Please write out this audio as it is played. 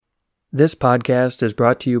This podcast is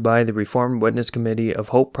brought to you by the Reformed Witness Committee of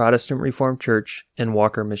Hope Protestant Reformed Church in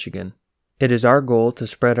Walker, Michigan. It is our goal to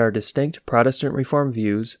spread our distinct Protestant Reformed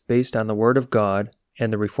views based on the Word of God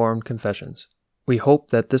and the Reformed confessions. We hope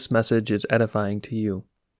that this message is edifying to you.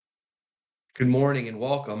 Good morning and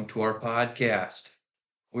welcome to our podcast.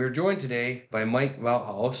 We are joined today by Mike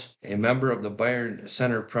Velthouse, a member of the Byron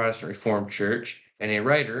Center Protestant Reformed Church and a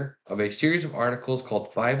writer of a series of articles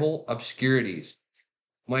called Bible Obscurities.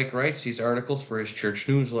 Mike writes these articles for his church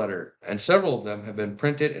newsletter, and several of them have been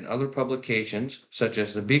printed in other publications, such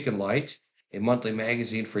as The Beacon Light, a monthly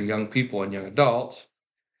magazine for young people and young adults.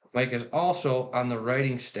 Mike is also on the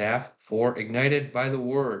writing staff for Ignited by the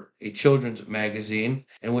Word, a children's magazine,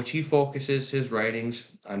 in which he focuses his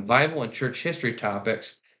writings on Bible and church history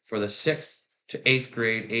topics for the 6th to 8th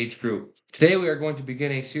grade age group. Today we are going to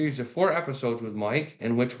begin a series of 4 episodes with Mike,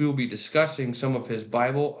 in which we will be discussing some of his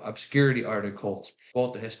Bible obscurity articles,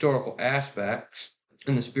 both the historical aspects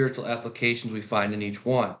and the spiritual applications we find in each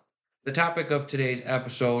one. The topic of today's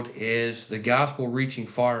episode is the gospel reaching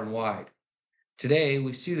far and wide. Today,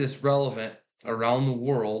 we see this relevant around the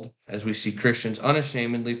world as we see Christians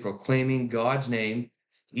unashamedly proclaiming God's name,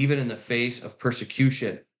 even in the face of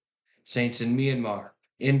persecution. Saints in Myanmar,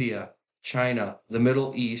 India, China, the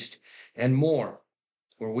Middle East, and more,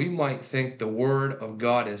 where we might think the Word of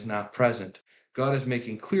God is not present. God is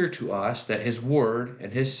making clear to us that His Word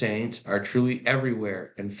and His saints are truly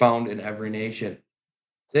everywhere and found in every nation.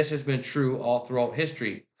 This has been true all throughout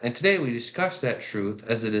history, and today we discuss that truth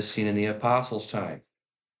as it is seen in the apostles' time.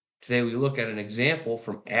 Today we look at an example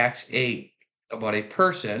from Acts 8 about a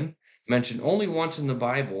person mentioned only once in the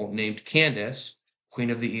Bible named Candace,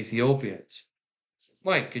 Queen of the Ethiopians.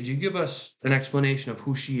 Mike, could you give us an explanation of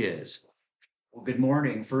who she is? Well, good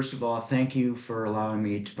morning. First of all, thank you for allowing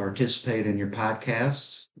me to participate in your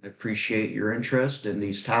podcast. I appreciate your interest in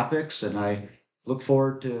these topics, and I look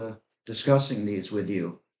forward to discussing these with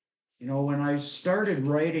you. You know, when I started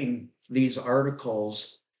writing these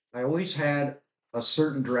articles, I always had a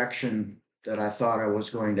certain direction that I thought I was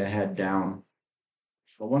going to head down.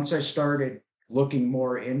 But once I started looking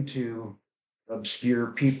more into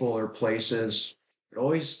obscure people or places, it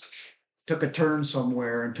always took a turn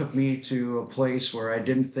somewhere and took me to a place where I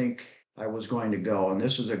didn't think I was going to go. And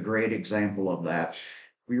this is a great example of that.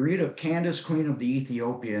 We read of Candace, Queen of the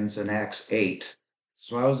Ethiopians in Acts 8.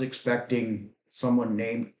 So I was expecting someone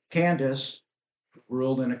named Candace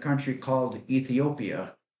ruled in a country called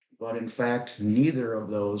Ethiopia, but in fact, neither of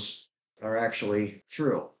those are actually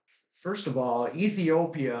true. First of all,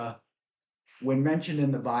 Ethiopia, when mentioned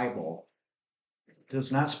in the Bible, does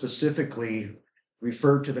not specifically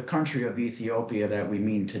refer to the country of Ethiopia that we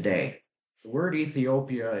mean today. The word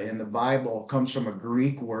Ethiopia in the Bible comes from a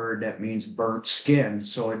Greek word that means burnt skin,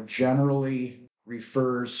 so it generally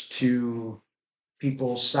refers to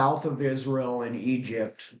people south of Israel and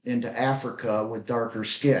Egypt into Africa with darker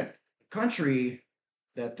skin. The country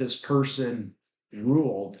that this person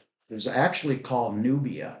ruled is actually called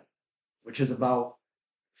Nubia, which is about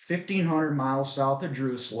 1,500 miles south of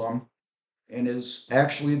Jerusalem and is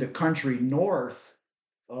actually the country north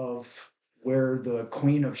of where the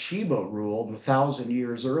Queen of Sheba ruled 1,000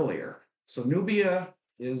 years earlier. So Nubia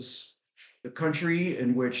is the country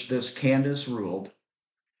in which this Candace ruled,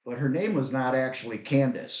 but her name was not actually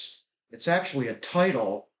Candace. It's actually a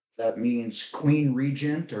title that means Queen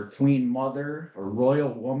Regent or Queen Mother or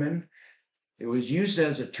Royal Woman. It was used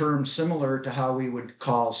as a term similar to how we would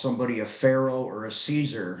call somebody a pharaoh or a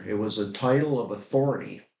Caesar. It was a title of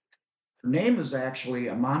authority. Her name is actually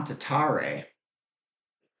Amantatare.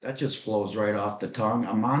 That just flows right off the tongue,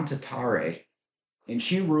 Amantatare. And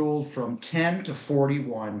she ruled from 10 to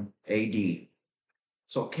 41 AD.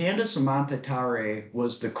 So Candace Amantatare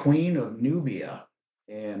was the queen of Nubia,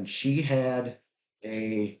 and she had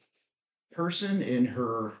a person in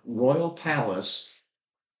her royal palace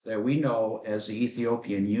that we know as the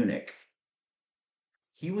Ethiopian eunuch.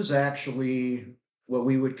 He was actually what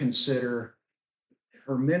we would consider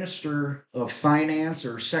her minister of finance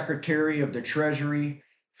or secretary of the treasury.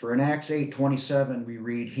 For in Acts 8:27, we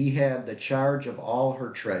read, he had the charge of all her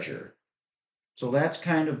treasure. So that's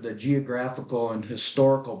kind of the geographical and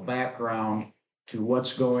historical background to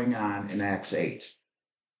what's going on in Acts 8.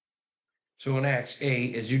 So in Acts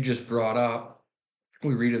 8, as you just brought up,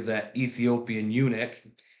 we read of that Ethiopian eunuch.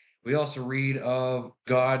 We also read of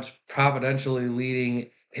God's providentially leading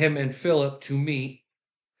him and Philip to meet.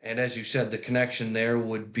 And as you said, the connection there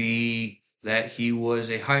would be that he was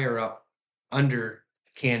a higher up under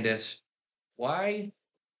Candace. Why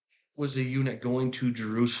was the eunuch going to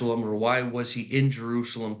Jerusalem, or why was he in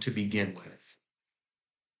Jerusalem to begin with?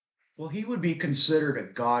 Well, he would be considered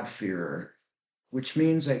a God-fearer, which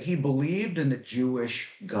means that he believed in the Jewish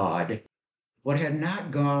God, but had not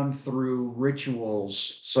gone through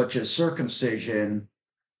rituals such as circumcision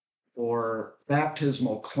or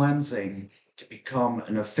baptismal cleansing to become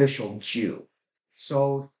an official Jew.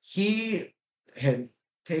 So he had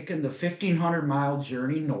taken the 1,500-mile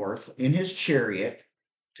journey north in his chariot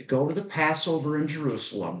to go to the Passover in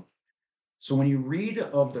Jerusalem. So when you read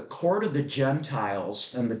of the court of the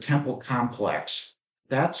Gentiles and the temple complex,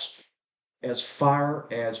 that's as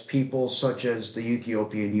far as people such as the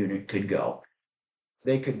Ethiopian eunuch could go.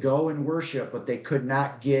 They could go and worship, but they could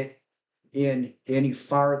not get in any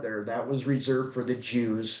farther. That was reserved for the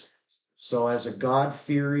Jews. So as a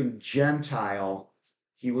God-fearing Gentile,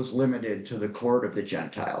 he was limited to the court of the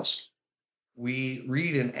Gentiles. We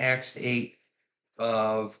read in Acts 8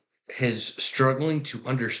 of his struggling to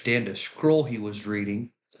understand a scroll he was reading,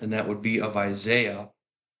 and that would be of Isaiah.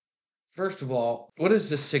 First of all, what is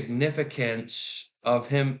the significance of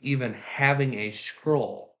him even having a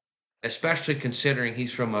scroll, especially considering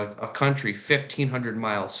he's from a country 1,500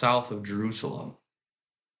 miles south of Jerusalem?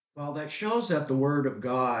 Well, that shows that the word of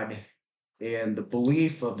God and the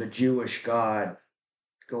belief of the Jewish God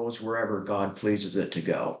goes wherever God pleases it to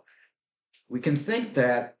go. We can think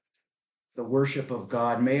that the worship of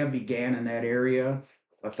God may have began in that area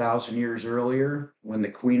 1,000 years earlier when the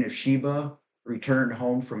Queen of Sheba returned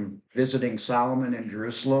home from visiting Solomon in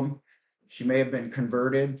Jerusalem. She may have been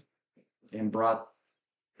converted and brought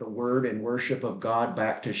the word and worship of God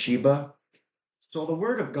back to Sheba. So the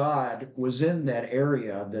word of God was in that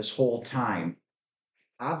area this whole time,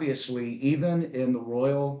 obviously, even in the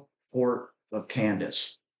royal court of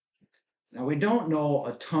Candace. Now, we don't know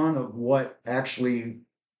a ton of what actually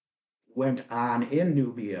went on in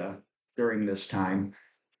Nubia during this time,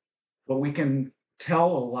 but we can tell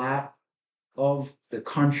a lot of the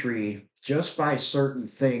country just by certain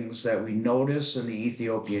things that we notice in the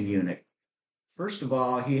Ethiopian eunuch. First of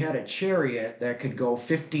all, he had a chariot that could go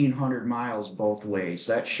 1,500 miles both ways.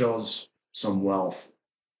 That shows some wealth.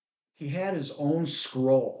 He had his own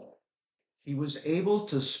scroll. He was able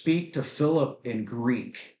to speak to Philip in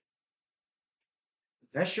Greek.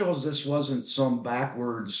 That shows this wasn't some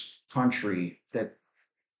backwards country, that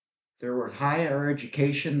there was higher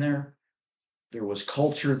education there, there was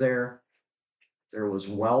culture there, there was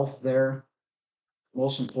wealth there.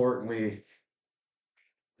 Most importantly,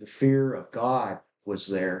 the fear of God was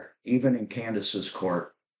there, even in Candace's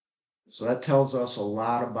court. So that tells us a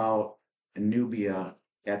lot about Nubia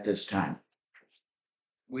at this time.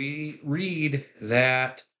 We read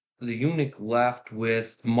that the eunuch left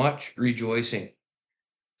with much rejoicing.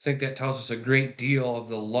 I think that tells us a great deal of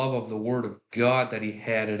the love of the Word of God that he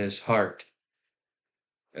had in his heart.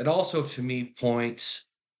 It also, to me, points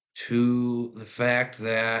to the fact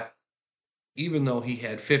that even though he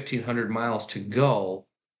had 1,500 miles to go,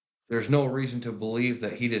 there's no reason to believe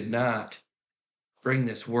that he did not bring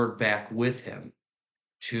this word back with him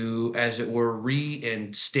to, as it were,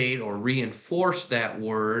 reinstate or reinforce that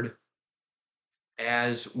word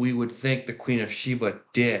as we would think the Queen of Sheba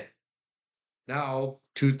did. Now,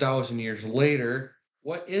 2,000 years later,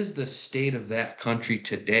 what is the state of that country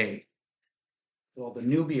today? Well, the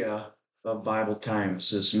Nubia of Bible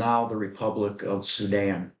times is now the Republic of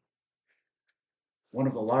Sudan, one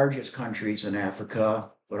of the largest countries in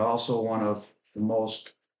Africa, but also one of the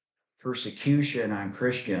most persecution on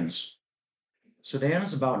Christians. Sudan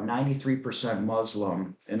is about 93%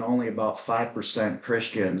 Muslim and only about 5%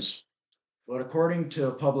 Christians. But according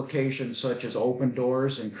to publications such as Open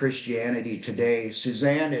Doors and Christianity Today,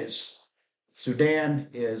 Sudan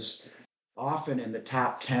is often in the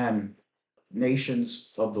top 10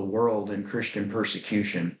 nations of the world in Christian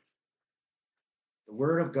persecution. The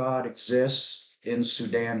Word of God exists in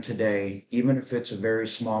Sudan today, even if it's a very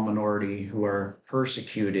small minority who are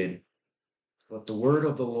persecuted. But the Word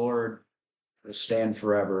of the Lord will stand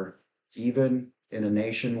forever, even in a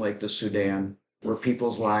nation like the Sudan, where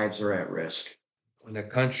people's lives are at risk. In a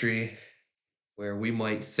country where we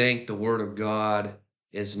might think the Word of God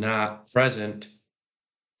is not present,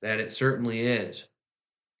 that it certainly is.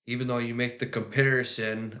 Even though you make the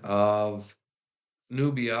comparison of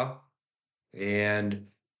Nubia and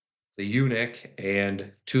the eunuch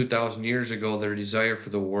and 2,000 years ago, their desire for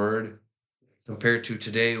the Word, compared to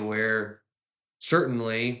today, where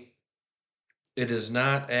certainly it is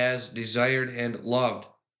not as desired and loved,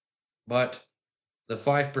 but the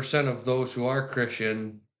 5% of those who are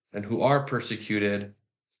Christian and who are persecuted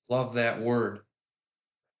love that word.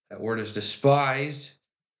 That word is despised,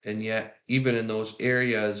 and yet even in those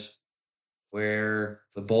areas where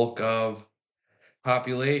the bulk of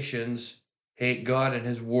populations hate God and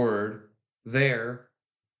His Word, there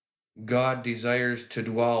God desires to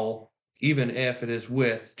dwell, even if it is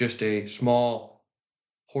with just a small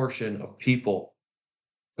portion of people.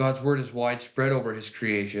 God's Word is widespread over His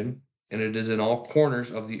creation, and it is in all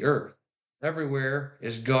corners of the earth. Everywhere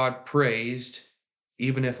is God praised,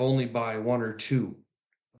 even if only by one or two.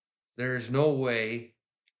 There is no way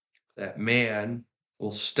that man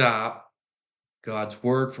will stop God's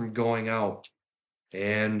Word from going out,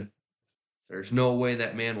 and there's no way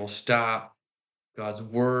that man will stop God's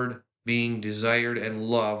Word being desired and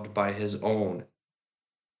loved by His own.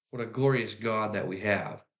 What a glorious God that we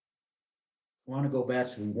have. I want to go back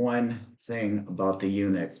to one thing about the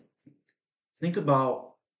eunuch. Think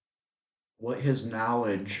about what his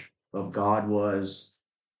knowledge of God was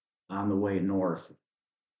on the way north.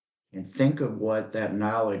 And think of what that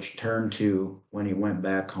knowledge turned to when he went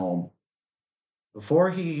back home. Before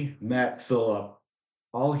he met Philip,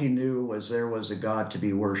 all he knew was there was a God to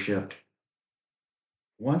be worshipped.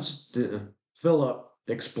 Once Philip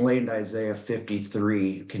explained Isaiah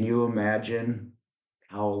 53, can you imagine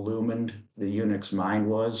how illumined the eunuch's mind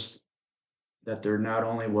was? That there not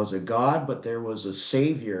only was a God, but there was a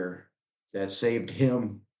Savior that saved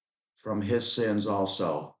him from his sins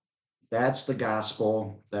also. That's the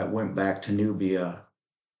gospel that went back to Nubia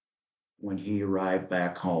when he arrived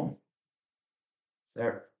back home.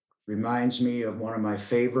 That reminds me of one of my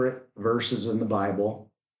favorite verses in the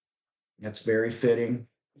Bible. That's very fitting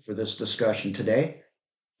for this discussion today.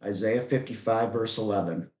 Isaiah 55, verse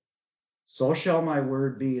 11. So shall my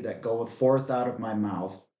word be that goeth forth out of my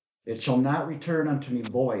mouth. It shall not return unto me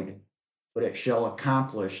void, but it shall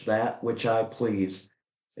accomplish that which I please,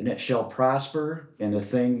 and it shall prosper in the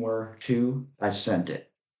thing whereto I sent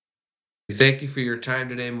it. We thank you for your time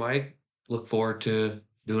today, Mike. Look forward to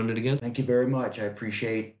doing it again. Thank you very much. I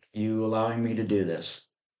appreciate you allowing me to do this.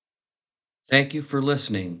 Thank you for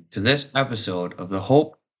listening to this episode of the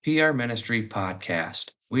Hope PR Ministry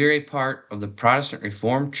podcast. We are a part of the Protestant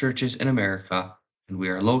Reformed Churches in America, and we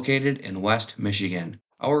are located in West Michigan.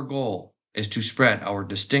 Our goal is to spread our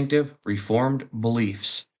distinctive Reformed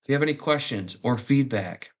beliefs. If you have any questions or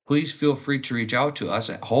feedback, please feel free to reach out to us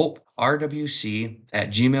at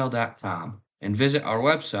hoperwc@gmail.com and visit our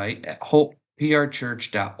website at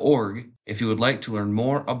hopeprchurch.org if you would like to learn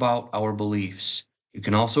more about our beliefs. You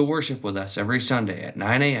can also worship with us every Sunday at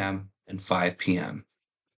 9 a.m. and 5 p.m.